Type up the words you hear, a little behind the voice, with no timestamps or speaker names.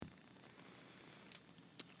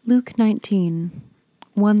Luke 19,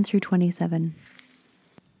 1 through 27.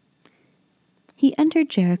 He entered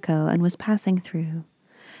Jericho and was passing through.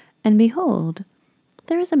 And behold,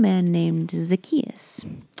 there was a man named Zacchaeus.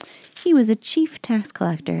 He was a chief tax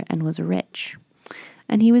collector and was rich.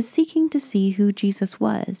 And he was seeking to see who Jesus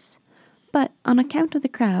was. But on account of the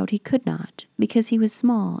crowd he could not, because he was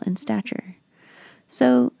small in stature.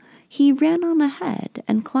 So he ran on ahead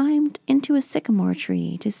and climbed into a sycamore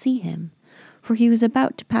tree to see him, for he was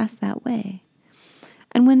about to pass that way.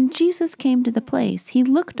 And when Jesus came to the place, he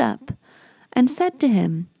looked up and said to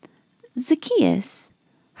him, Zacchaeus,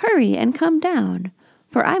 hurry and come down,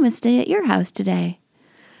 for I must stay at your house today.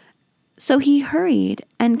 So he hurried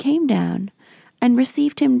and came down and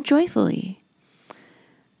received him joyfully.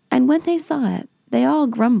 And when they saw it, they all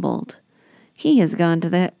grumbled, He has gone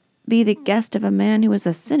to be the guest of a man who is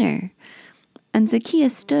a sinner. And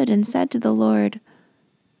Zacchaeus stood and said to the Lord,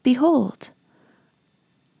 Behold,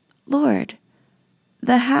 Lord,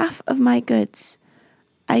 the half of my goods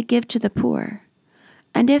I give to the poor,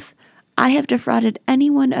 and if I have defrauded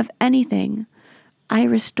anyone of anything, I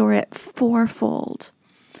restore it fourfold.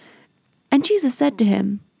 And Jesus said to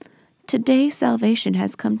him, Today salvation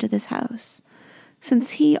has come to this house,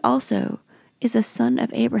 since he also is a son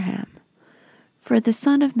of Abraham. For the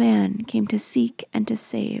Son of Man came to seek and to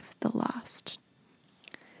save the lost.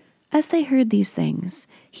 As they heard these things,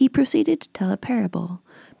 he proceeded to tell a parable,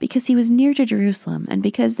 because he was near to Jerusalem, and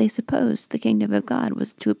because they supposed the kingdom of God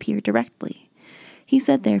was to appear directly. He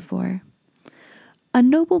said, therefore, A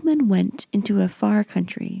nobleman went into a far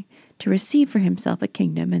country to receive for himself a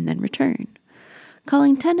kingdom and then return.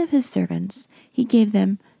 Calling 10 of his servants, he gave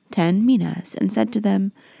them 10 minas, and said to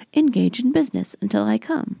them, Engage in business until I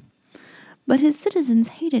come. But his citizens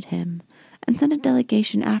hated him, and sent a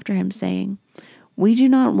delegation after him, saying, We do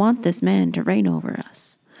not want this man to reign over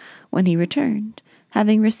us. When he returned,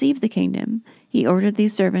 having received the kingdom, he ordered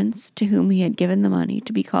these servants, to whom he had given the money,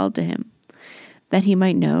 to be called to him, that he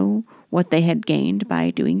might know what they had gained by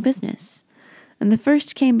doing business. And the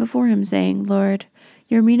first came before him, saying, Lord,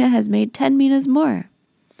 your mina has made 10 minas more.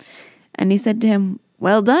 And he said to him,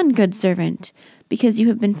 Well done, good servant, because you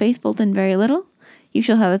have been faithful in very little, you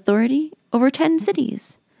shall have authority over 10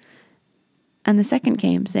 cities. And the second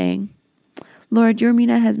came, saying, Lord, your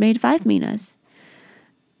mina has made 5 minas.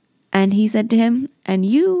 And he said to him, And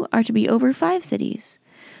you are to be over 5 cities.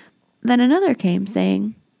 Then another came,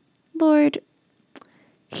 saying, Lord,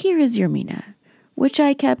 here is your mina, which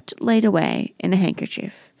I kept laid away in a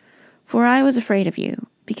handkerchief. For I was afraid of you,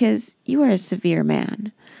 because you are a severe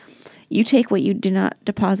man. You take what you do not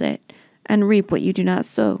deposit, and reap what you do not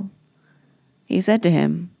sow. He said to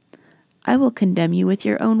him, I will condemn you with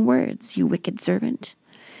your own words, you wicked servant.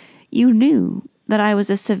 You knew that I was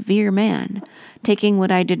a severe man, taking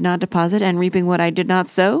what I did not deposit and reaping what I did not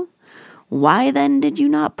sow? Why then did you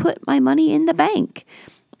not put my money in the bank?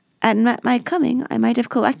 And at my coming I might have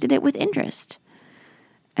collected it with interest.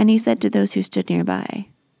 And he said to those who stood nearby,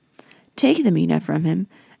 Take the mina from him,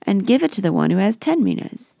 and give it to the one who has 10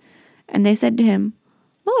 minas. And they said to him,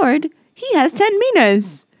 Lord, he has 10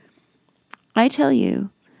 minas. I tell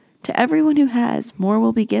you, to everyone who has, more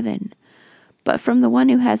will be given. But from the one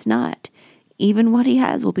who has not, even what he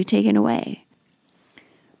has will be taken away.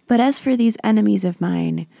 But as for these enemies of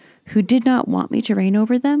mine, who did not want me to reign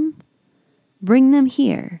over them, bring them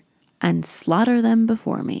here and slaughter them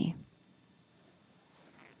before me.